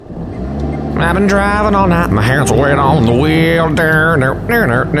I've been driving all night, my hands are wet on the wheel.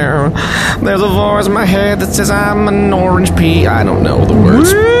 There's a voice in my head that says I'm an orange pea. I don't know the words.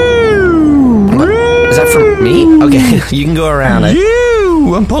 Is that for me? Okay, you can go around.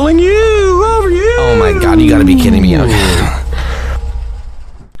 I'm pulling you over you. Oh my god, you gotta be kidding me. Okay.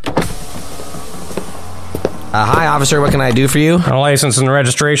 Hi, officer, what can I do for you? A license and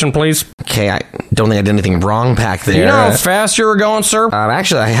registration, please. Okay, I don't think I did anything wrong back there. You know how fast you were going, sir?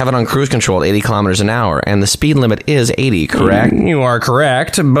 Actually, I have it on cruise control at 80 kilometers an hour, and the speed limit is 80, correct? You are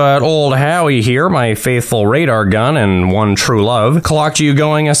correct, but old Howie here, my faithful radar gun and one true love, clocked you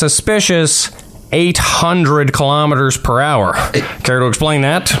going a suspicious 800 kilometers per hour. Care to explain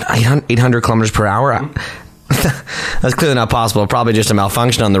that? 800 kilometers per hour? That's clearly not possible. Probably just a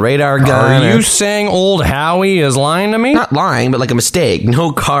malfunction on the radar gun. Are you saying old Howie is lying to me? Not lying, but like a mistake.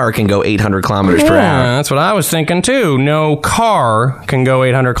 No car can go 800 kilometers per hour. That's what I was thinking too. No car can go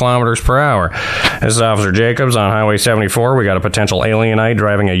 800 kilometers per hour. This is Officer Jacobs on Highway 74. We got a potential alienite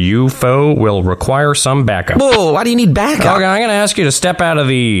driving a UFO. Will require some backup. Whoa, why do you need backup? Okay, I'm going to ask you to step out of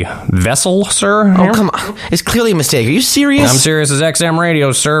the vessel, sir. Oh, come on. It's clearly a mistake. Are you serious? I'm serious as XM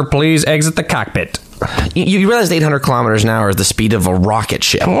radio, sir. Please exit the cockpit. You realize 800 kilometers an hour is the speed of a rocket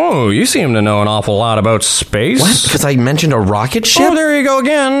ship. Oh, you seem to know an awful lot about space. What? Because I mentioned a rocket ship? Oh, there you go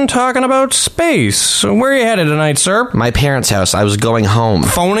again, talking about space. So where are you headed tonight, sir? My parents' house. I was going home.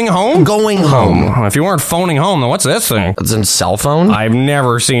 Phoning home? Going home. If you weren't phoning home, then what's this thing? It's a cell phone? I've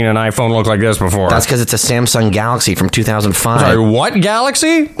never seen an iPhone look like this before. That's because it's a Samsung Galaxy from 2005. Sorry, what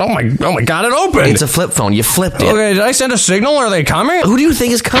Galaxy? Oh my God, it opened. It's a flip phone. You flipped it. Okay, did I send a signal? Are they coming? Who do you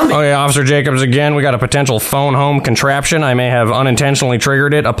think is coming? Okay, Officer Jacobs again. We got a potential phone home contraption. I may have unintentionally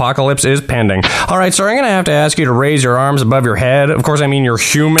triggered it. Apocalypse is pending. All right, sir, I'm going to have to ask you to raise your arms above your head. Of course, I mean your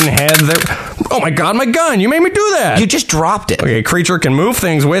human head. Oh my God, my gun. You made me do that. You just dropped it. Okay, creature can move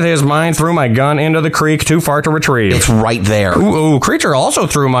things with his mind. Threw my gun into the creek, too far to retrieve. It's right there. Ooh, creature also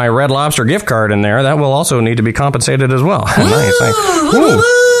threw my Red Lobster gift card in there. That will also need to be compensated as well. Nice.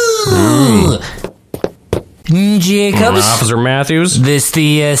 Jacobs? Officer Matthews? This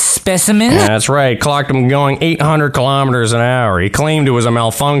the specimen? That's right. Clocked him going 800 kilometers an hour. He claimed it was a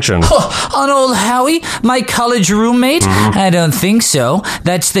malfunction. On old Howie? My college roommate? I don't think so.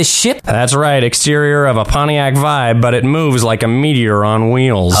 That's the ship? That's right. Exterior of a Pontiac Vibe, but it moves like a meteor on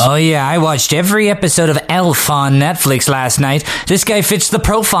wheels. Oh yeah, I watched every episode of Elf on Netflix last night. This guy fits the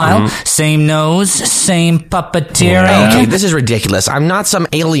profile. Same nose, same puppeteering. Okay, this is ridiculous. I'm not some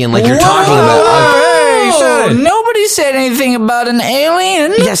alien like you're talking about. Nobody said anything about an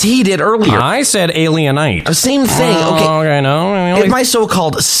alien. Yes, he did earlier. I said alienite. Same thing. Okay. Okay, no. If my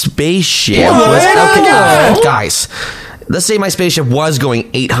so-called spaceship guys, let's say my spaceship was going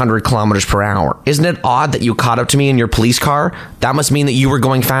 800 kilometers per hour. Isn't it odd that you caught up to me in your police car? That must mean that you were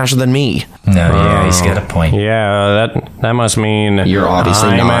going faster than me. No, yeah, he's got a point. Yeah, that must mean you're obviously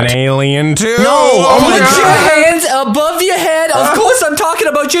I'm not an alien too. No! Oh my Put your God! hands above your head. Of course, I'm talking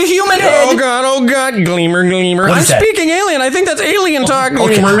about your human head. Oh God, gleamer. What I'm is that? speaking alien. I think that's alien talk.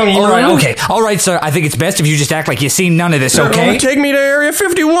 Okay, Gleamer. all right, sir. I think it's best if you just act like you've seen none of this, okay? Take me to Area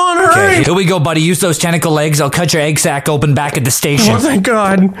 51, hurry. Okay, here we go, buddy. Use those tentacle legs. I'll cut your egg sac open back at the station. Oh, thank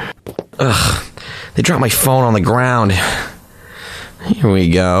God. They dropped my phone on the ground. Here we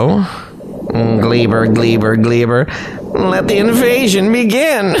go. Gleeber. Let the invasion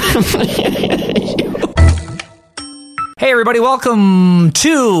begin. Hey, everybody. Welcome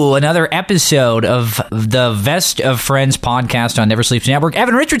to another episode of the Vest of Friends podcast on Never Sleeps Network.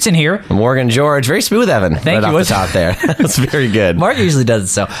 Evan Richardson here. Morgan George. Very smooth, Evan. Thank you. Off the top there. That's very good. Mark usually does it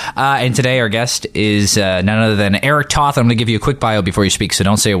so. And today our guest is none other than Eric Toth. I'm going to give you a quick bio before you speak, so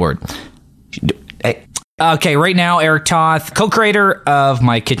don't say a word. Hey. Okay, right now, Eric Toth, co-creator of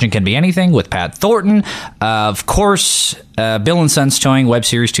My Kitchen Can Be Anything with Pat Thornton. Of course, Bill and Sons Towing, web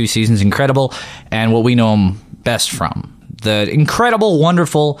series, 2 seasons, incredible. And what we know him best from, the incredible,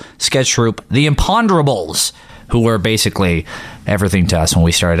 wonderful sketch troupe, The Imponderables, who were basically everything to us when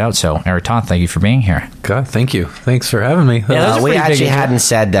we started out. So, Eric Toth, thank you for being here. God, thank you. Thanks for having me. We actually hadn't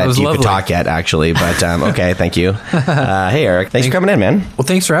said that you lovely. could talk yet, actually, but okay, thank you. Hey, Eric. Thanks for coming in, man. Well,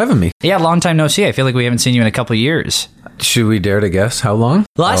 thanks for having me. Yeah, long time no see. I feel like we haven't seen you in a couple of years. Should we dare to guess how long?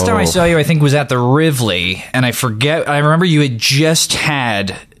 Last time I saw you, I think, was at the Rivley, and I remember you had just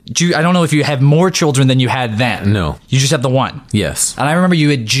had... I don't know if you have more children than you had then. No. You just had the one. Yes. And I remember you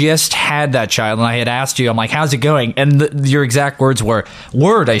had just had that child, and I had asked you, I'm like, how's it going? And your exact words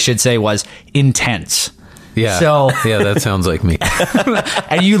was intense. Yeah. So yeah, that sounds like me.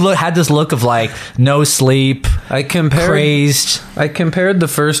 And you had this look of like no sleep, crazed. I compared the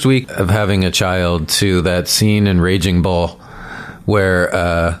first week of having a child to that scene in Raging Bull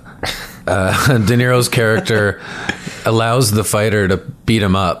where De Niro's character allows the fighter to beat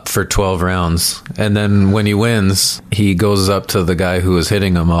him up for 12 rounds. And then when he wins, he goes up to the guy who was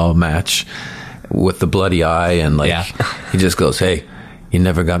hitting him all match with the bloody eye. And he just goes, "Hey, you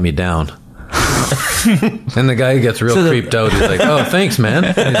never got me down." And the guy gets real creeped out. He's like, "Oh, thanks, man."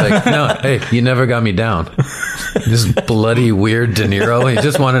 He's like, "No, hey, you never got me down." This bloody weird De Niro. He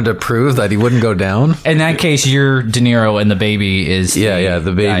just wanted to prove that he wouldn't go down. In that case, you're De Niro and the baby is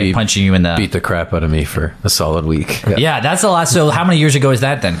The baby guy punching you in the... beat the crap out of me for a solid week. Yeah, that's a lot. So how many years ago is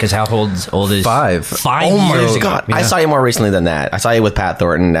that then? Because how old is... 5. 5 Oh my years ago. god! I saw you more recently than that. I saw you with Pat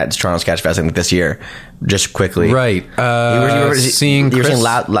Thornton at Toronto Sketch Fest, I think, this year. Just quickly, Right. You were Seeing Chris?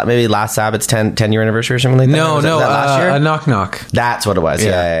 Chris... Maybe Last Sabbath's 10-year anniversary or something like that. No, Was that last year? a knock knock. That's what it was.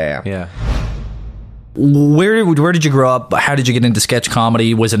 Yeah. Yeah. Where did you grow up? How did you get into sketch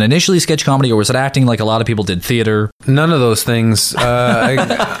comedy? Was it initially sketch comedy or was it acting like a lot of people did theater? None of those things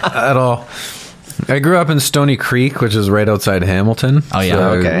at all. I grew up in Stony Creek, which is right outside Hamilton. Oh, yeah. So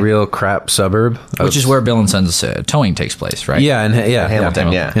Okay. a real crap suburb. Which is where Bill and Son's towing takes place, right? Yeah,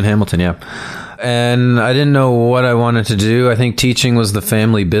 Hamilton, yeah. In Hamilton, yeah. And I didn't know what I wanted to do. I think teaching was the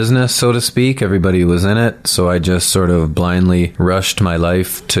family business, so to speak. Everybody was in it. So I just sort of blindly rushed my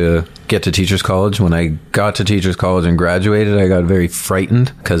life to get to Teachers College. When I got to Teachers College and graduated, I got very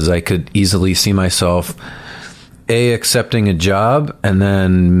frightened because I could easily see myself A, accepting a job, and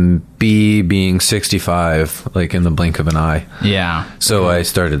then B, being 65, like in the blink of an eye. Yeah. So I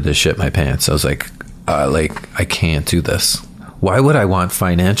started to shit my pants. I was like, I can't do this. Why would I want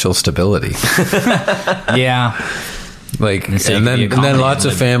financial stability? Yeah. Like, so and then lots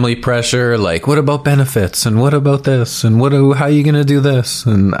of family pressure. Like, what about benefits? And what about this? And how are you going to do this?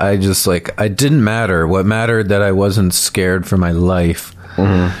 And I just I didn't matter. What mattered that I wasn't scared for my life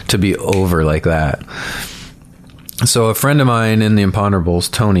to be over like that. So a friend of mine in the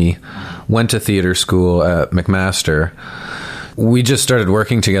Imponderables, Tony, went to theater school at McMaster. We just started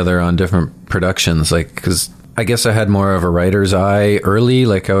working together on different productions, because I guess I had more of a writer's eye early.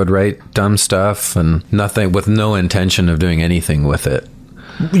 Like, I would write dumb stuff and nothing, with no intention of doing anything with it.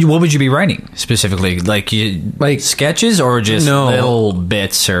 What would you be writing specifically? Like sketches or just little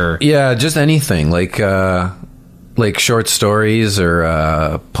bits or... Yeah, just anything. Like short stories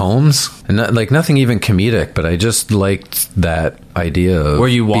or poems, and nothing even comedic. But I just liked that idea of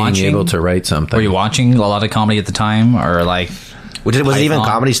being able to write something. Were you watching a lot of comedy at the time, or like? Was it even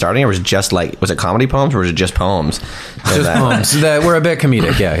comedy starting, or was it just was it comedy poems, or was it just poems? Just poems that were a bit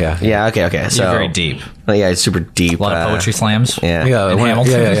comedic. Yeah. Yeah. Okay. So You're very deep. Yeah, it's super deep. A lot of poetry slams. Yeah. In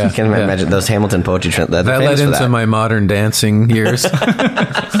Hamilton. Yeah. You can imagine those Hamilton poetry. That led into my modern dancing years.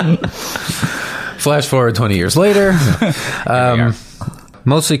 Flash forward 20 years later.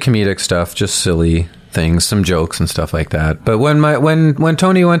 Mostly comedic stuff, just silly things, some jokes and stuff like that. But when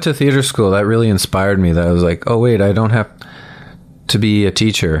Tony went to theater school, that really inspired me. That I was like, oh wait, I don't have to be a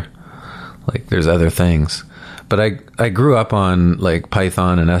teacher. Like, there's other things. But I grew up on like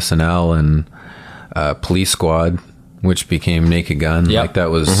Python and SNL and Police Squad, which became Naked Gun. Yep. Like, that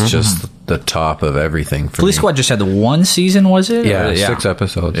was just the top of everything for Police me. Squad just had the one season, was it? Yeah, 6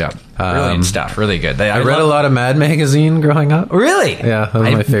 episodes. Yeah, brilliant stuff. Really good. I read a lot of Mad Magazine growing up. Really? Yeah, that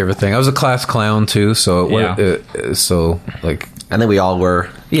was my favorite thing. I was a class clown too, so I think we all were.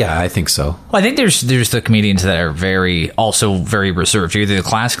 Yeah, I think so. Well, I think there's the comedians that are very reserved. You're either the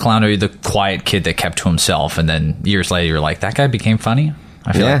class clown or you're the quiet kid that kept to himself, and then years later you're like, that guy became funny.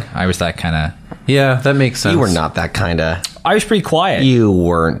 I feel like I was that kind of... Yeah, that makes sense. You were not that kind of... I was pretty quiet. You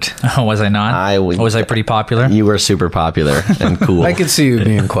weren't. Oh, was I not? Was I pretty popular? You were super popular and cool. I could see you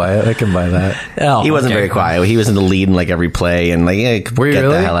being quiet. I can buy that. Oh, he wasn't okay. very quiet. He was in the lead in like every play, and like, Were you get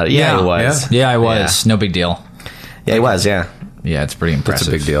really? the hell out. Yeah, he was. Yeah, I was. No big deal. Yeah, he was. Yeah, Yeah, it's pretty impressive.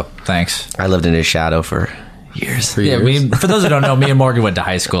 That's a big deal. Thanks. I lived in his shadow for years. Yeah, for those who don't know, me and Morgan went to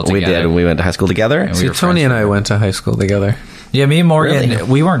high school together. We did. We went to high school together. we See, were Tony and I went to high school together. Yeah, me and Morgan, Really?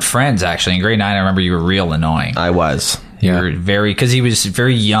 we weren't friends, actually. In grade 9, I remember you were real annoying. I was. You were because he was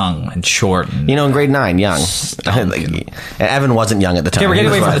very young and short. And You know, in grade 9, young. Evan wasn't young at the time. okay, we're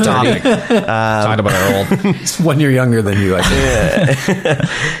getting He away was from the about 30. topic. Talking about our old. It's 1 year younger than you, I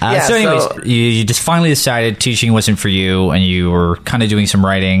think. So anyways, you just finally decided teaching wasn't for you, and you were kind of doing some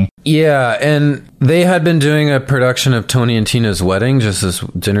writing. Yeah, and they had been doing a production of Tony and Tina's Wedding, just this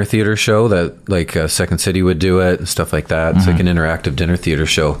dinner theater show that like Second City would do it and stuff like that. It's like an interactive dinner theater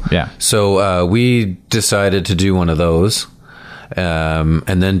show. Yeah. So we decided to do one of those, and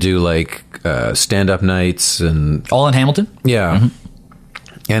then do like stand-up nights and All in Hamilton? yeah.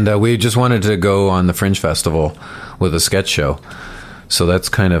 And we just wanted to go on the Fringe Festival with a sketch show. So that's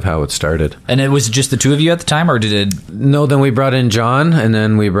kind of how it started. And it was just the two of you at the time, or did it? No, then we brought in John, and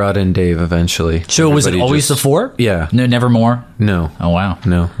then we brought in Dave eventually. So was it Everybody always just- the four? Yeah. No, never more. No. Oh wow.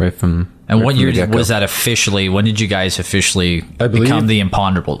 No, right from. And right what from year the get-go. was that officially? When did you guys officially I believe- become the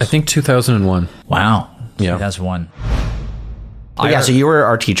Imponderables? I think 2001. Wow. Yeah. 2001. But yeah, so you were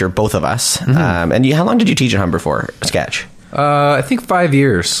our teacher, both of us. And how long did you teach at Humber for sketch? I think 5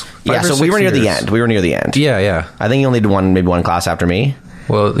 years. Yeah, so we were near the end. We were near the end. Yeah, yeah. I think you only did maybe one class after me.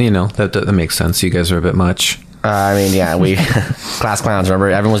 Well, that makes sense. You guys are a bit much. I mean, yeah, we class clowns. Remember,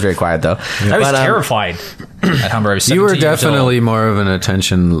 everyone was very quiet though. I was But, terrified at Humber. I was You were 17 years old. definitely more of an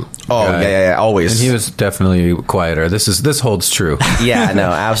attention. Oh guy. yeah, always. And he was definitely quieter. This holds true. Yeah,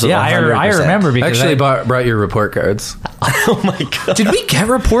 no, absolutely. Yeah, I 100%. remember because Actually, brought your report cards. Oh my god! Did we get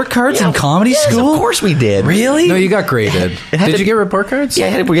report cards in comedy Yes, school? of course we did. Really? No, you got graded. had Did to- you get report cards? Yeah,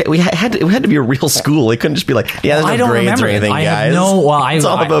 it had to be a real school. It couldn't just be like, yeah, there's no I don't grades remember or anything, it. I guys. have no. Well, it's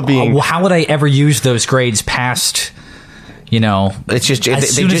all about being. How would I ever use those grades past? It's just as they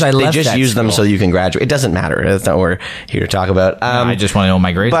soon just, as I left they just that use them school. so you can graduate. It doesn't matter. That's not what we're here to talk about. I just want to know what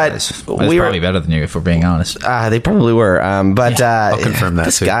my grade but was. we It's were- probably better than you, if we're being honest. They probably were. But I'll confirm that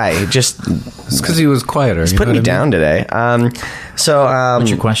This too. guy just It's because he was quieter. he's putting me down today. What's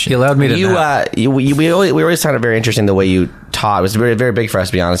your question? He allowed me to You, nap. we always found it very interesting the way you taught. It was very, very big for us,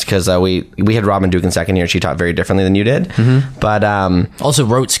 to be honest, because we had Robin Duke in second year. She taught very differently than you did. Mm-hmm. But Also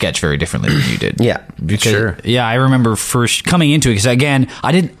wrote sketch very differently than you did. yeah, Because, Sure. Yeah, I remember first coming into it because again,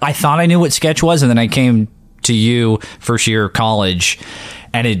 I thought I knew what sketch was, and then I came to you first year of college,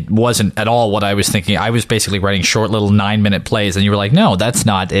 and it wasn't at all what I was thinking. I was basically writing short little 9-minute plays, and you were like, "No, that's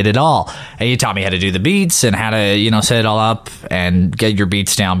not it at all." And you taught me how to do the beats and how to set it all up and get your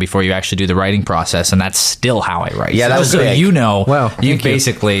beats down before you actually do the writing process, and that's still how I write. Yeah, that was so big. you Wow, thank you.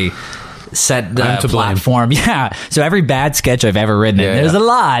 basically set the I'm to blame. platform. Yeah, so every bad sketch I've ever written, and Yeah, there's yeah. a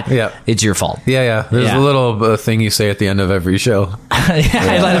lot. Yeah. It's your fault. Yeah. There's Yeah. a little thing you say at the end of every show.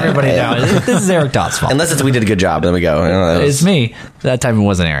 I let everybody know. This is Eric Todd's fault. unless we did a good job, then we go. It's me. That time it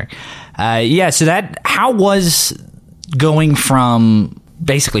wasn't Eric. So how was going from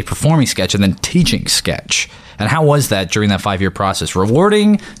basically performing sketch and then teaching sketch? And how was that during that 5-year process?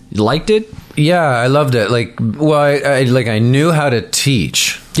 Rewarding? You liked it? Yeah, I loved it. I knew how to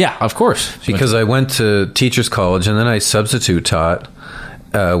teach Yeah, of course. because I went to teachers college and then I substitute taught,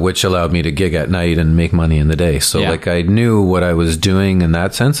 which allowed me to gig at night and make money in the day. So Yeah. I knew what I was doing in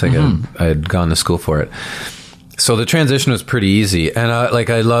that sense. I had gone to school for it. So the transition was pretty easy, and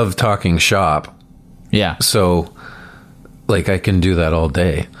I love talking shop. Yeah. So I can do that all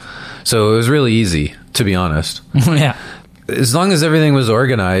day. So it was really easy, to be honest. Yeah. As long as everything was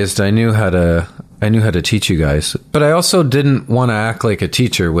organized, I knew how to teach you guys. But I also didn't want to act like a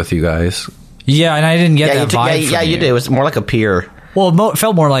teacher with you guys. Yeah, and I didn't get that vibe from you did. It was more like a peer. Well, it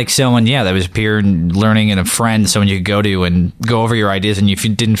felt more like someone, that was peer and learning and a friend, someone you could go to and go over your ideas, and you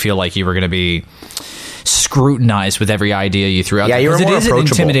didn't feel like you were going to be scrutinized with every idea you threw out. Yeah, there. you were 'Cause more it is an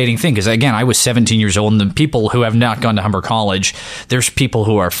approachable. intimidating thing because, again, I was 17 years old, and the people who have not gone to Humber College, there's people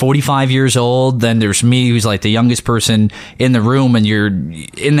who are 45 years old, then there's me who's like the youngest person in the room, and you're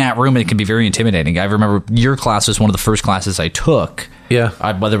in that room, and it can be very intimidating. I remember your class was one of the first classes I took. Yeah.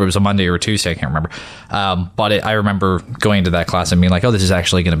 Whether it was a Monday or a Tuesday, I can't remember. But I remember going into that class and being like, oh, this is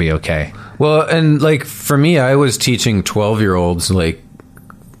actually going to be okay. Well, and for me, I was teaching 12-year-olds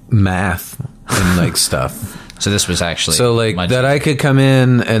math and stuff. So this was actually So much- that I could come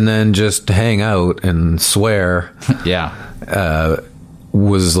in and then just hang out and swear yeah.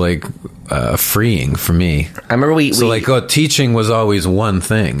 was freeing for me. I remember Teaching was always one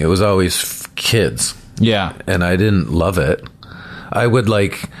thing. It was always kids. Yeah. And I didn't love it. I would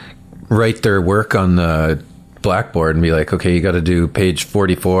write their work on the blackboard and be like, okay, you got to do page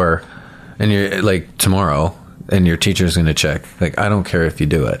 44 and you're tomorrow, and your teacher's going to check. I don't care if you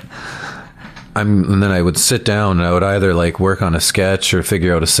do it. And then I would sit down and I would either work on a sketch or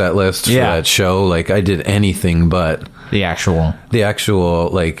figure out a set list for that show. I did anything but The actual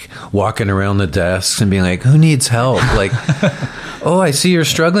walking around the desks and being like, who needs help? Oh, I see you're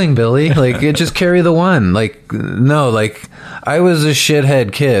struggling, Billy. Just carry the one. No, I was a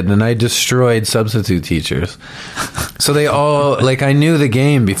shithead kid and I destroyed substitute teachers. So they all, I knew the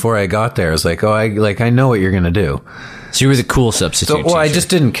game before I got there. I was I know what you're going to do. So you were the cool substitute So, I teacher. just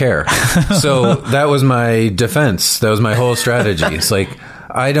didn't care. So that was my defense. That was my whole strategy. It's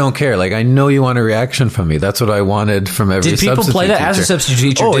I don't care. I know you want a reaction from me. That's what I wanted from every Did substitute people play that teacher. as a substitute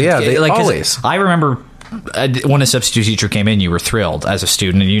teacher? Oh, yeah, they 'cause always. I remember when a substitute teacher came in, you were thrilled as a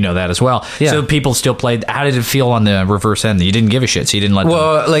student, and you know that as well. Yeah. So people still played. How did it feel on the reverse end? You didn't give a shit, so you didn't let them.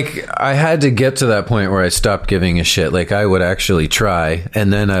 Well, like, I had to get to that point where I stopped giving a shit. Like, I would actually try,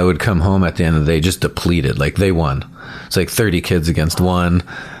 and then I would come home at the end of the day just depleted. Like, they won. It's like 30 kids against one.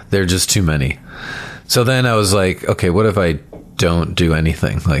 They're just too many. So then I was like, okay, what if I don't do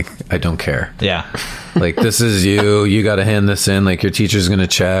anything? Like, I don't care. Yeah. Like, this is you got to hand this in. Like, your teacher's going to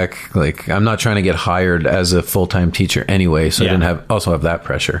check. Like, I'm not trying to get hired as a full-time teacher anyway, so I didn't also have that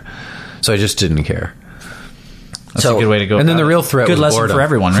pressure. So I just didn't care. That's a good way to go. And then about the it. real threat Good was lesson boredom. for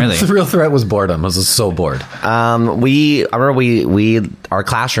everyone, really. The real threat was boredom. I was so bored. I remember our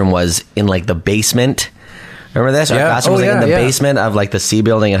classroom was in like the basement. Remember this? Our Yeah. classroom was Oh, like in the yeah, yeah. basement of like the C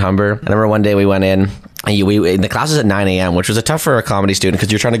building at Humber. I remember one day we went in. And the class was at 9 a.m., which was a tough for a comedy student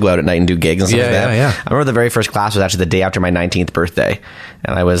because you're trying to go out at night and do gigs and stuff Yeah, like that. yeah, yeah. I remember the very first class was actually the day after my 19th birthday,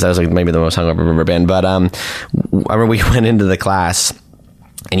 and that was like maybe the most hungover I've ever been. But I remember we went into the class.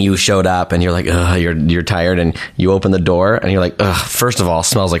 And you showed up, and you're like, ugh, you're tired, and you open the door, and you're like, ugh, first of all, it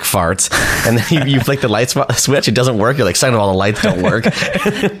smells like farts, and then you flick the light switch, it doesn't work. You're like, second of all, the lights don't work.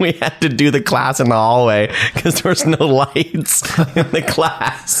 We had to do the class in the hallway because there was no lights in the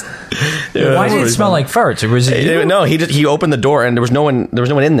class. Why did it smell like farts? Or was it you? No, he opened the door, and there was no one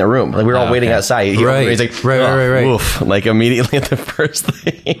in the room. Like we were all waiting outside. He opened the door, he's like, Right. Oof, like immediately at the first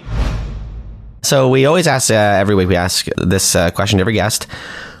thing. So we always ask, every week we ask this question to every guest.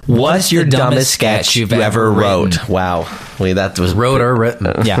 What's your dumbest sketch you've ever wrote? written? Wow. That was Wrote or written.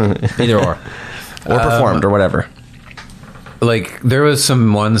 Yeah, either or. or performed or whatever. Like, there was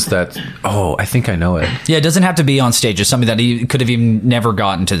some ones that, I think I know it. Yeah, it doesn't have to be on stage. It's something that he could have even never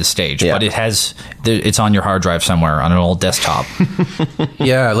gotten to the stage, Yeah. but it's on your hard drive somewhere on an old desktop.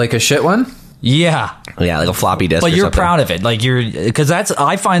 Yeah, like a shit one? Yeah. Yeah, like a floppy disk. But or you're something. proud of it. Like because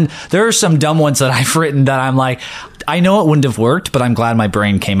I find there are some dumb ones that I've written that I'm like, I know it wouldn't have worked, but I'm glad my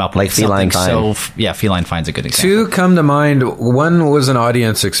brain came up Like with Feline something. Fine. Feline Fine's a good example. Two come to mind. One was an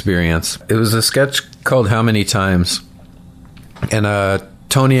audience experience. It was a sketch called How Many Times? And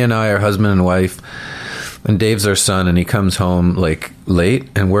Tony and I are husband and wife, and Dave's our son, and he comes home like late,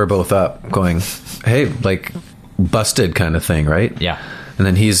 and we're both up going, hey, like busted kind of thing, right? Yeah. And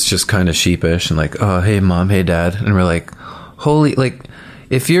then he's just kind of sheepish and like, oh, hey, mom, hey, dad. And we're like, holy, like,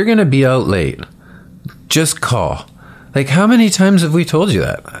 if you're going to be out late, just call. Like, how many times have we told you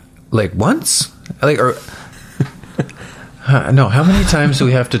that? Like, once? Like, or, no, how many times do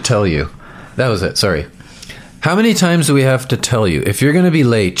we have to tell you? That was it, sorry. How many times do we have to tell you, if you're going to be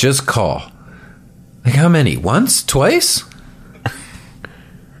late, just call? Like, how many? Once? Twice?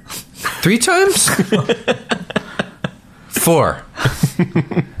 3 times? 4.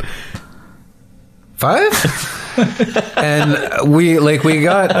 5? And we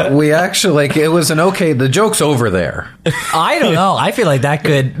actually, like, it was the joke's over there. I don't know. I feel like that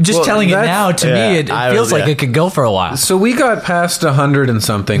could, just Well, telling it that's- now, to me, it feels like it could go for a while. So we got past 100 and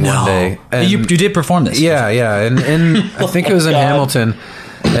something one day. And you did perform this. Yeah. And I think it was in Hamilton.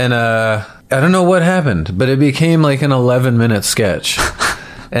 And I don't know what happened, but it became like an 11-minute sketch.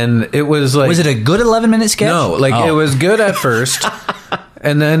 And it was like... Was it a good 11-minute sketch? No, like it was good at first.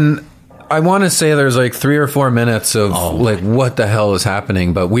 And then I want to say there's like 3 or 4 minutes of like, what the hell is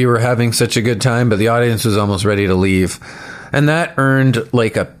happening? But we were having such a good time, but the audience was almost ready to leave. And that earned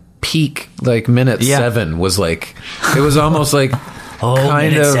like a peak, like minute 7 was like, it was almost like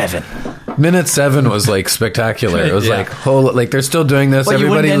minute 7. Minute 7 was like spectacular. It was like, like they're still doing this. Well, you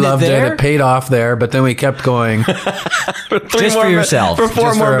Everybody wouldn't end it loved it. there? It paid off there, but then we kept going. Just for yourself. For 4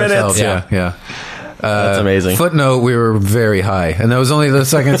 Just more for minutes. ourselves, yeah. That's amazing. Footnote, we were very high. And that was only the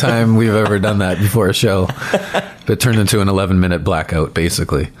second time we've ever done that before a show. It turned into an 11-minute blackout,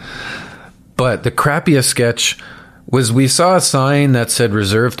 basically. But the crappiest sketch was we saw a sign that said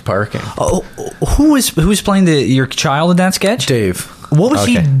reserved parking. Oh, who was playing your child in that sketch? Dave. What was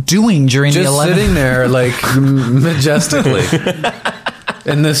he doing during the Just 11? sitting there, like, majestically.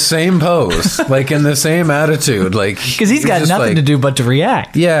 In the same pose. Like, in the same attitude. Like, Because he's got just nothing like, to do but to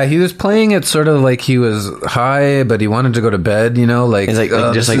react. Yeah, he was playing it sort of like he was high, but he wanted to go to bed, you know? Like, He's like,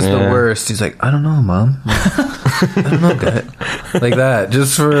 oh, just this like, is the worst. He's like, I don't know, Mom. I don't know, Dad. Like that,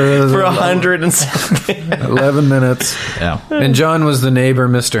 just for 100 and something. 11 minutes. Yeah. And John was the neighbor,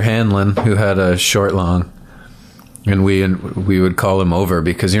 Mr. Hanlon, who had a short long. And we would call him over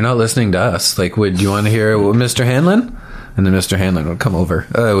because you're not listening to us. Like, would you want to hear Mr. Hanlon? And then Mr. Hanlon would come over.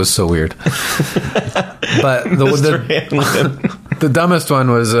 It was so weird. But the dumbest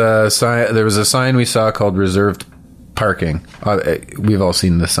one was there was a sign we saw called reserved parking. We've all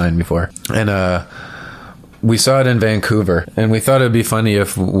seen this sign before. And we saw it in Vancouver. And we thought it would be funny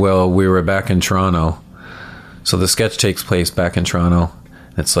if, we were back in Toronto So the sketch takes place back in Toronto.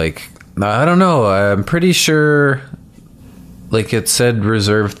 It's like, I don't know. I'm pretty sure, like, it said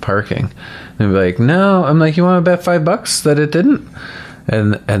reserved parking. And they're like, no. I'm like, you want to bet $5 that it didn't?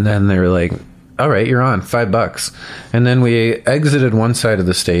 And then they were like, all right, you're on $5. And then we exited one side of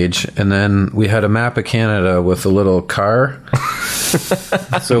the stage, and then we had a map of Canada with a little car.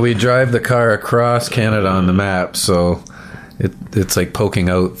 So we drive the car across Canada on the map. So it's like poking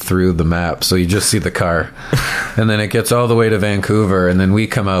out through the map, so you just see the car. And then it gets all the way to Vancouver, and then we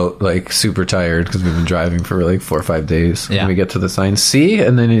come out like super tired because we've been driving for like 4 or 5 days. Yeah. And we get to the sign, see?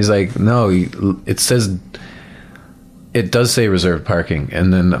 And then he's like, no, it says, it does say reserved parking.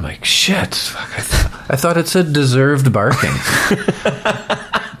 And then I'm like, shit, fuck, I thought it said deserved barking.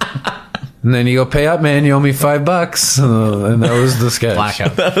 And then you go, pay up, man, you owe me $5. And that was the sketch.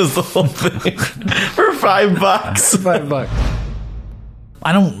 Blackout. That was the whole thing for $5. $5.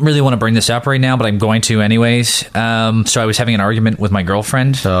 I don't really want to bring this up right now, but I'm going to anyways. So I was having an argument with my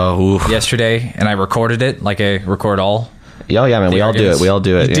girlfriend yesterday, and I recorded it like I record all. Oh, yeah, man. We all do it. We all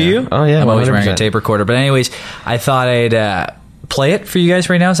do it. Do yeah. you? Oh, yeah. I'm always wearing a 100%. tape recorder. But anyways, I thought I'd play it for you guys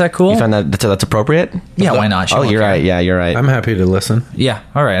right now. Is that cool? You find that's appropriate? Yeah, why not? She Oh, won't you're care. right. Yeah, you're right. I'm happy to listen. Yeah,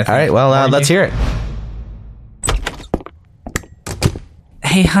 all right. All right, well, let's hear it.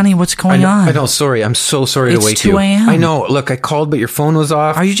 Hey, honey, what's going on? I know, sorry. I'm so sorry It's to wake 2 you. a.m.. I know. Look, I called, but your phone was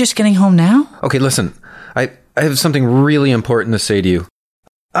off. Are you just getting home now? Okay, listen. I have something really important to say to you.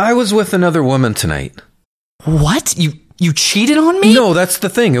 I was with another woman tonight. What? You cheated on me? No, that's the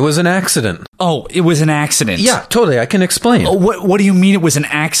thing. It was an accident. Oh, it was an accident. Yeah, totally. I can explain. Oh, what do you mean it was an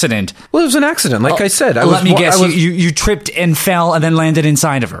accident? Well, it was an accident. Like I said, Let me guess. You tripped and fell and then landed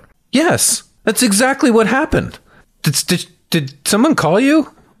inside of her. Yes, that's exactly what happened. Did someone call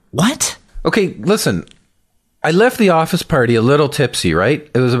you? What? Okay, listen. I left the office party a little tipsy, right?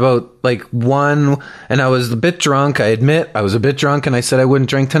 It was about like 1, and I was a bit drunk. I admit I was a bit drunk, and I said I wouldn't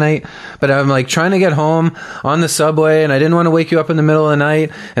drink tonight. But I'm like trying to get home on the subway, and I didn't want to wake you up in the middle of the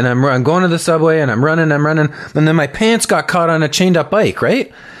night. And I'm going to the subway, and I'm running, and then my pants got caught on a chained up bike,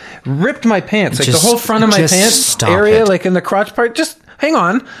 right? Ripped my pants, like the whole front of my pants area, like in the crotch part. Just hang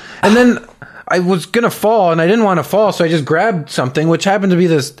on. And then I was going to fall, and I didn't want to fall, so I just grabbed something, which happened to be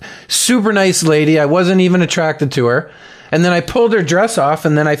this super nice lady. I wasn't even attracted to her. And then I pulled her dress off,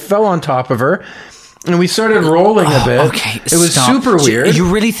 and then I fell on top of her, and we started rolling a bit. Okay, it was stop. super weird.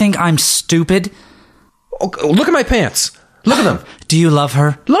 You really think I'm stupid? Okay, look at my pants. Look at them. Do you love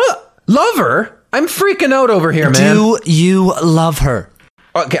her? Love her? I'm freaking out over here, man. Do you love her?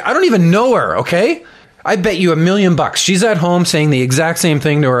 Okay, I don't even know her, okay? I bet you $1 million. She's at home saying the exact same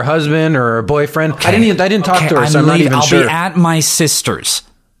thing to her husband or her boyfriend. Okay. I didn't talk to her, so I'm not even sure. I'll be at my sister's.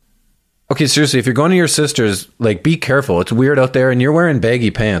 Okay, seriously, if you're going to your sister's, like, be careful. It's weird out there, and you're wearing baggy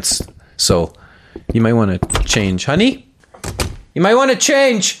pants. So, you might want to change. Honey? You might want to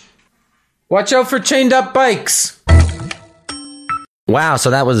change. Watch out for chained up bikes. Wow, so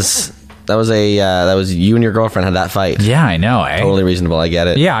that was you and your girlfriend had that fight. Yeah, I know. Eh? Totally reasonable. I get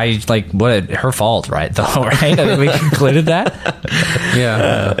it. Yeah, her fault, right? Though, right? I think we concluded that.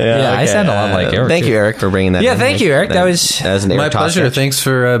 Yeah. Yeah, I sound a lot like Eric. Thank too. you, Eric, for bringing that. Yeah, in. thank you, Eric. That was an My Eric pleasure. sketch. Thanks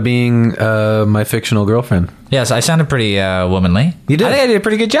for being my fictional girlfriend. Yes, I sounded pretty womanly. You did. I think I did a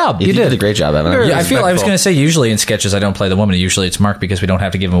pretty good job. You did a great job, Evan. Yeah, I was going to say usually in sketches I don't play the woman. Usually it's Mark because we don't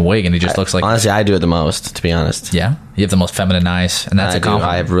have to give him a wig and he just looks like. Honestly, I do it the most, to be honest. Yeah, you have the most feminine eyes, and that's I a do.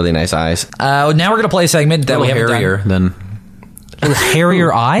 compliment. I have really nice eyes. Now we're going to play a segment that A we little haven't hairier than done. With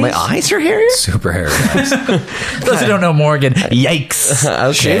hairier eyes. My eyes are hairier? super hairy. Those who don't know Morgan, yikes!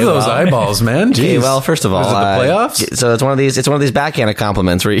 Okay, Shave those eyeballs, man. Okay, Jeez. well, first of all, Was it the playoffs? So it's one of these backhanded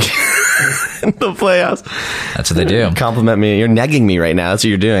compliments where you in the playoffs. That's what they do. Compliment me. You're negging me right now. That's what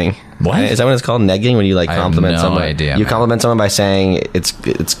you're doing. What? Is that what it's called? Negging? When you like I have compliment no someone? idea, You man. compliment someone by saying it's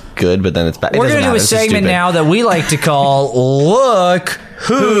good, but then it's bad. We're going to do a segment now that we like to call "Look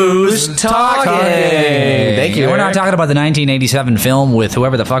Who's Talking." Thank you, We're not Eric. talking about the 1987 film with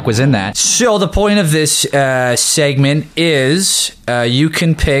whoever the fuck was in that. So the point of this segment is you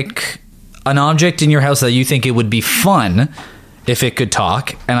can pick an object in your house that you think it would be fun if it could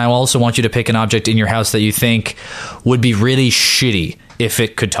talk, and I also want you to pick an object in your house that you think would be really shitty if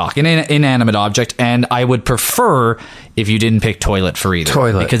it could talk, an inanimate object, and I would prefer if you didn't pick toilet for either.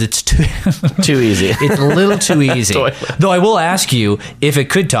 Toilet. Because it's too easy. It's a little too easy. Toilet. Though I will ask you, if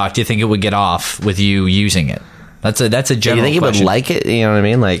it could talk, do you think it would get off with you using it? That's a Do general you think it would question. like it? You know what I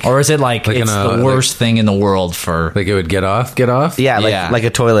mean? Like, Or is it like Like it's in a- the worst thing in the world for... Like it would get off? yeah, Yeah. like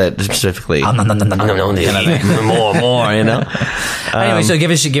a toilet specifically. Nom, nom, nom, nom, nom, nom, nom, kind of thing. more, you know. Anyway, so give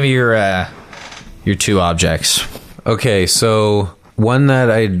me your two objects. Okay, so one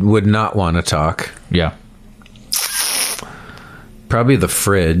that I would not want to talk Yeah. Probably the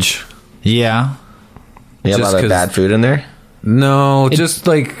fridge. Yeah. You have a Just lot of 'cause- bad food in there? No, just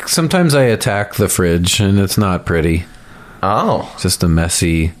like sometimes I attack the fridge and it's not pretty. Oh. Just a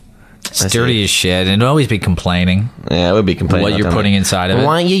messy. It's dirty as shit, and it'll always be complaining Yeah, it would be complaining. what about you're that. putting inside of it.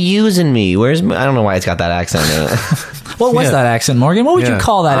 Why aren't you using me? Where's my... I don't know why it's got that accent in it. What was Yeah. that accent, Morgan? What would you Yeah.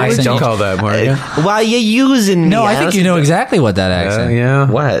 call that What would accent? you call that, Morgan? Why are you using me? No, I think you know exactly what that accent. Yeah.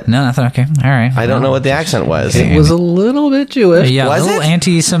 What? No, nothing. Okay, all right. I don't know what the accent was. It was a little bit Jewish. Yeah, Was a little it?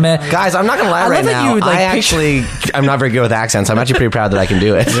 anti-Semitic. Guys, I'm not gonna lie I right love that now. you would, like, I picture- actually, I'm not very good with accents. I'm actually pretty proud that I can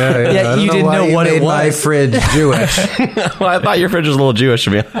do it. Yeah, I don't you didn't why know you what it made my was. fridge Jewish. Well, I thought your fridge was a little Jewish, to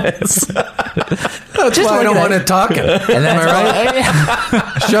be honest. That's why I don't want it talking. And that's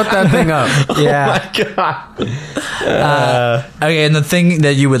right. Shut that thing up. Yeah. God. Okay, and the thing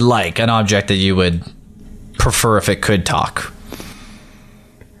that you would like, an object that you would prefer if it could talk.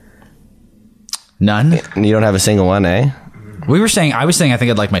 None. You don't have a single one, eh? I was saying I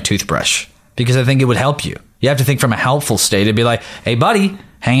think I'd like my toothbrush because I think it would help you. You have to think from a helpful state. It'd be like, hey, buddy,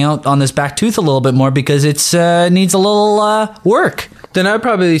 hang out on this back tooth a little bit more because it's needs a little work. Then I'd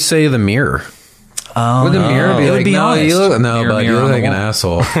probably say the mirror. Would the mirror be It would like, be no, honest. you look, no, Mirror, but you mirror look on like the an wall.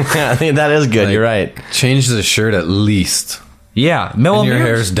 asshole. I think that is good. You're right. Change the shirt at least. Yeah, And your mirrors.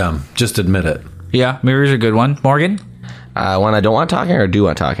 hair's dumb. Just admit it. Yeah, mirrors are a good one. Morgan, One, I don't want talking or do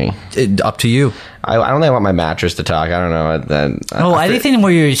want talking. up to you. I don't think I want my mattress to talk. I don't know. Oh, anything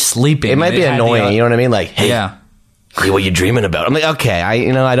where you're sleeping. It might be had the- annoying. You know what I mean? Like, hey, Yeah. hey, what you dreaming about? I'm like, okay,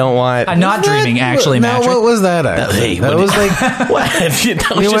 I don't want. I'm not dreaming, actually, No, mattress. what was that accent? Hey, that what was like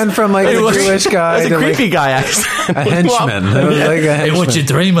What? You went from, like, it a was- Jewish guy It was a to, like, creepy guy accent. a henchman. It was like a Hey, what you henchman.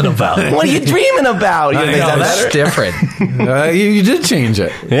 dreaming about? What are you dreaming about? You I think know, that's That's better? different. You did change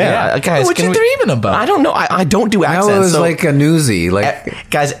it. Yeah, guys. What can you we- dreaming about? I don't know. I don't do Now accents. it was so- like a newsy. Like,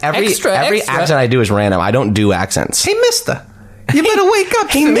 guys, every Extra. accent I do is random. I don't do accents. hey, mister, you better wake up.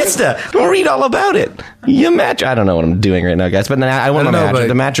 Hey, mister, don't read all about it. You match. I don't know what I'm doing right now, guys. But I want I my don't know, mattress. but-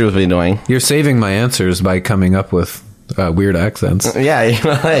 The mattress would be annoying. You're saving my answers by coming up with weird accents. Yeah,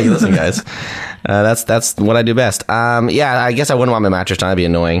 hey, listen, guys. That's what I do best. Yeah, I guess I wouldn't want my mattress to be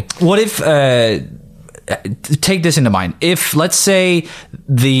annoying. What if, take this into mind. If, let's say,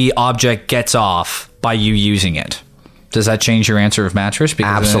 the object gets off by you using it, does that change your answer of mattress?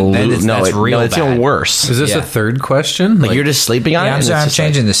 Because Absolutely. then No, that's real it's even bad. worse. Is this Yeah. a third question? Like, you're just sleeping on Yeah, it. I'm and sorry, it's I'm just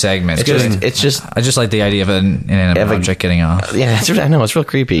changing like- the segment. It's just. I just like the idea of an inanimate Of a- object getting off. Yeah, I know it's real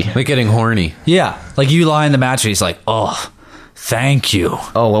creepy. like getting horny. Yeah, like you lie in the mattress, he's like, oh, thank you.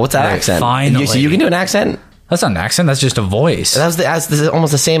 Oh, well, what's that Right, accent? finally. So you can do an accent. That's not an accent, that's just a voice. That's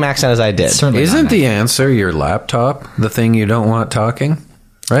almost the same accent as I did. Certainly Isn't not the answer your laptop the thing you don't want talking?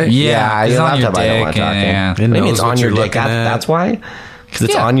 Right? Yeah, it's your on your laptop I don't want dick, talking. yeah. What do you mean knows it's what on your you're dick? looking at. That's why. Because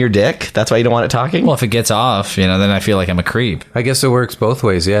it's Yeah. on your dick. That's why you don't want it talking. Well, if it gets off, then I feel like I'm a creep. I guess it works both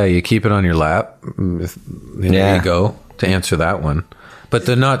ways. Yeah, you keep it on your lap. There Yeah. you go to answer that one. But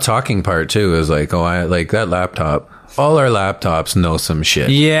the not talking part too is like, oh, I like that laptop. All our laptops know some shit.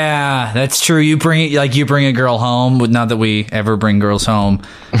 Yeah, that's true. You bring a girl home. Not that we ever bring girls home.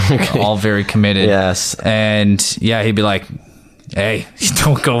 All very committed. Yes. And yeah, he'd be like, "Hey,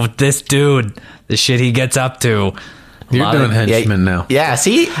 don't go with this dude. The shit he gets up to." You're Lot doing of- henchman now. Yeah.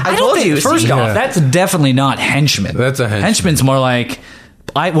 See, I I told don't think, you. first see? off, Yeah. that's definitely not henchman. That's a henchman. Henchman's more like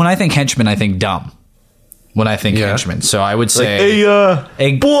when I think henchman, I think dumb. When I think Yeah. henchman, so I would Like, say,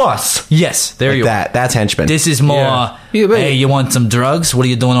 hey, boss. yes, there Like you that. That's henchman. This is more. Yeah. Yeah, but- Hey, you want some drugs? What are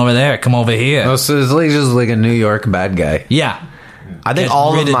you doing over there? Come over here. Oh, so it's like just like a New York bad guy. Yeah. I think Get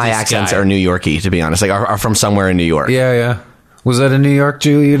all rid of of my this accents guy. are New Yorky, to be honest. Like, are from somewhere in New York. Yeah, yeah. Was that a New York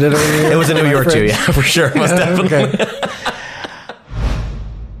Jew you did earlier? It was a New York Jew, yeah, for sure. Most definitely. Okay.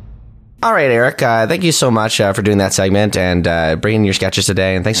 All right, Eric. Thank you so much for doing that segment and bringing your sketches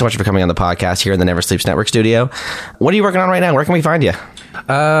today. And thanks so much for coming on the podcast here in the Never Sleeps Network studio. What are you working on right now? Where can we find you?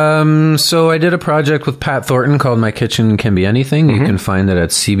 So I did a project with Pat Thornton called My Kitchen Can Be Anything. You can find it at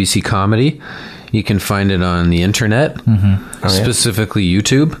CBC Comedy. You can find it on the internet, specifically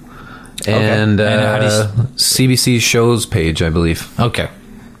YouTube. And, And how do you CBC shows page, I believe. Okay.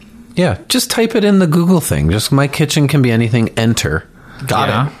 Yeah, just type it in the Google thing. Just My Kitchen Can Be Anything, enter. Got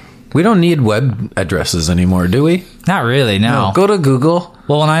Yeah. it. We don't need web addresses anymore, do we? Not really. No. Go to Google.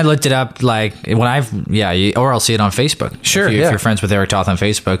 Well, when I looked it up, or I'll see it on Facebook. Sure, If yeah. you're friends with Eric Toth on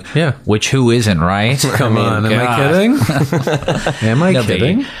Facebook. Yeah. Which who isn't, right? Come on, am I God. kidding? Am I No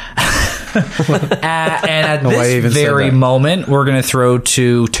kidding? biggie. And at why I this even said very that. moment, we're going to throw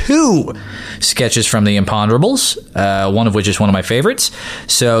to two sketches from The Imponderables, one of which is one of my favorites.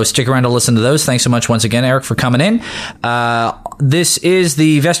 So stick around to listen to those. Thanks so much once again, Eric, for coming in. This is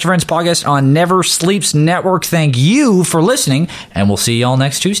the Vesta Friends podcast on Never Sleeps Network. Thank you for listening, and we'll see you all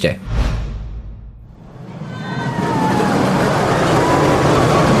next Tuesday.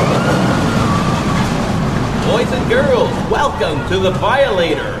 Boys and girls, welcome to the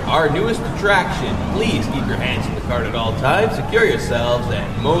Violator, our newest attraction. Please keep your hands in the cart at all times, secure yourselves,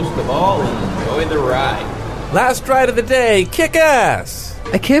 and most of all, enjoy the ride. Last ride of the day, kick ass!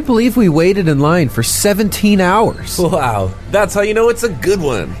 I can't believe we waited in line for 17 hours. Wow, that's how you know it's a good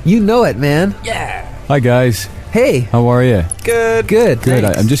one. You know it, man. Yeah. Hi, guys. Hey. How are you? Good. Good. Good.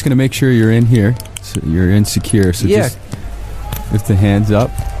 I'm just going to make sure you're in here. So you're in secure. So Yeah. just lift the hands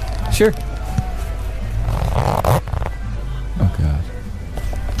up. Sure. Oh, God.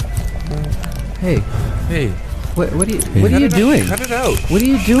 Hey. Hey. What are you doing? Cut it out. What are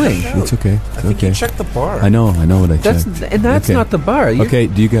you doing? It's okay. It's I think okay. you checked the bar. I know what I That's checked. okay. Not the bar. Okay,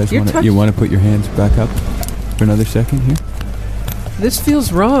 do you guys you're want to put your hands back up for another second here? This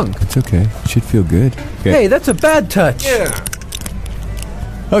feels wrong. It's okay. It should feel good. Okay. Hey, that's a bad touch. Yeah.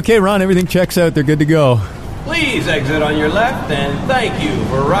 Okay, Ron, everything checks out. They're good to go. Please exit on your left, and thank you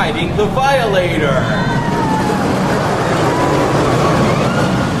for riding the Violator.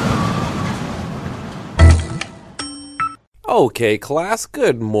 Okay, class,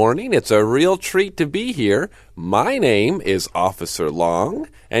 good morning. It's a real treat to be here. My name is Officer Long,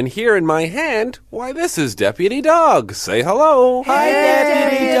 and here in my hand, why, this is Deputy Dog. Say hello. Hi,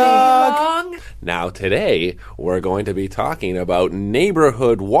 Deputy Dog. Now, today, we're going to be talking about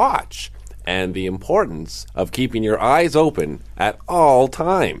Neighborhood Watch and the importance of keeping your eyes open at all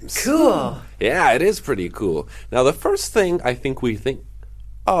times. Cool. Yeah, it is pretty cool. Now, the first thing I think we think,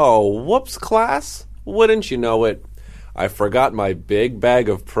 oh, whoops, class, wouldn't you know it? I forgot my big bag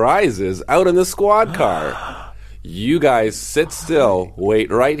of prizes out in the squad car. You guys sit still, wait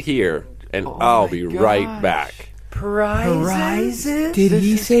right here, and I'll be right back. Prizes? Did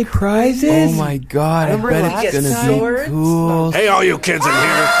he say prizes? Oh, my God. I bet it's going to be cool. Hey, all you kids in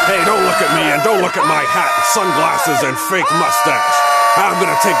here. Hey, don't look at me and don't look at my hat and sunglasses and fake mustache. I'm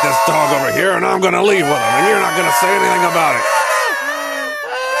going to take this dog over here and I'm going to leave with him, and you're not going to say anything about it.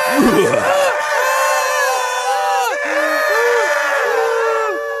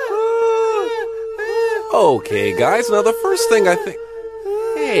 Okay, guys, now the first thing I think...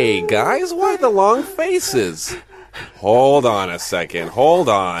 Hey, guys, why the long faces? Hold on a second, hold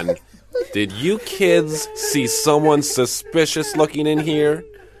on. Did you kids see someone suspicious looking in here?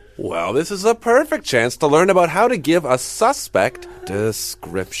 Well, this is a perfect chance to learn about how to give a suspect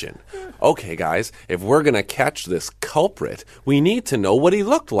description. Okay, guys, if we're gonna catch this culprit, we need to know what he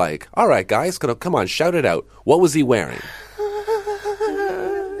looked like. All right, guys, come on, shout it out. What was he wearing?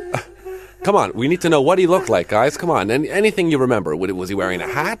 Come on, we need to know what he looked like, guys. Come on, anything you remember. Was he wearing a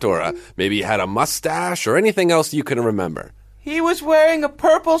hat, or maybe he had a mustache, or anything else you can remember? He was wearing a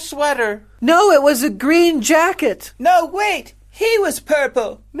purple sweater. No, it was a green jacket. No, wait. He was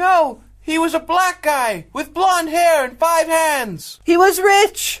purple. No, he was a black guy with blonde hair and 5 hands. He was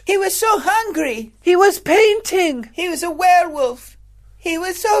rich. He was so hungry. He was painting. He was a werewolf. He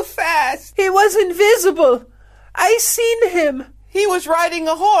was so fast. He was invisible. I seen him. He was riding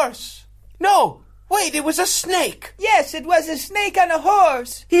a horse. No, wait, it was a snake. Yes, it was a snake on a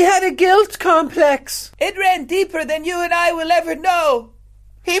horse. He had a guilt complex. It ran deeper than you and I will ever know.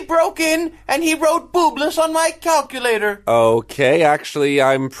 He broke in and he wrote boobless on my calculator. Okay, actually,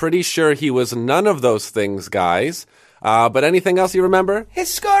 I'm pretty sure he was none of those things, guys. But anything else you remember?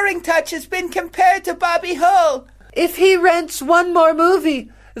 His scoring touch has been compared to Bobby Hull. If he rents one more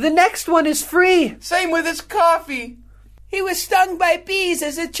movie, the next one is free. Same with his coffee. He was stung by bees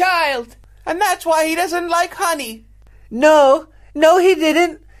as a child. And that's why he doesn't like honey. No, he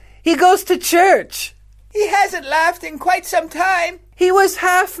didn't. He goes to church. He hasn't laughed in quite some time. He was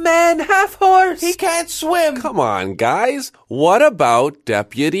half man, half horse. He can't swim. Come on, guys. What about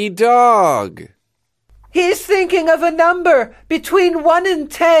Deputy Dog? He's thinking of a number between 1 and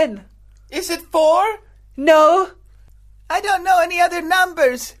 10. Is it 4? No. I don't know any other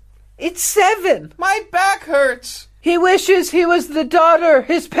numbers. It's 7. My back hurts. He wishes he was the daughter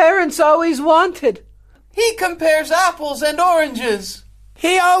his parents always wanted. He compares apples and oranges.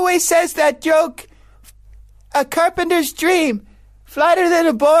 He always says that joke. A carpenter's dream. Flatter than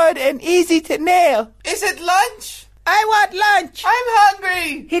a board and easy to nail. Is it lunch? I want lunch. I'm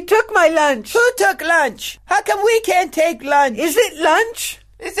hungry. He took my lunch. Who took lunch? How come we can't take lunch? Is it lunch?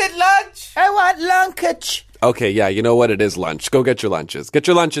 Is it lunch? I want lunch. Okay, yeah, you know what? It is lunch. Go get your lunches. Get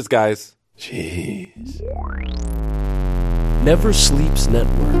your lunches, guys. Jeez. Never Sleeps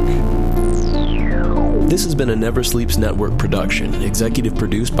Network. This has been a Never Sleeps Network production, executive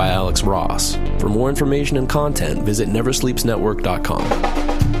produced by Alex Ross. For more information and content, visit neversleepsnetwork.com.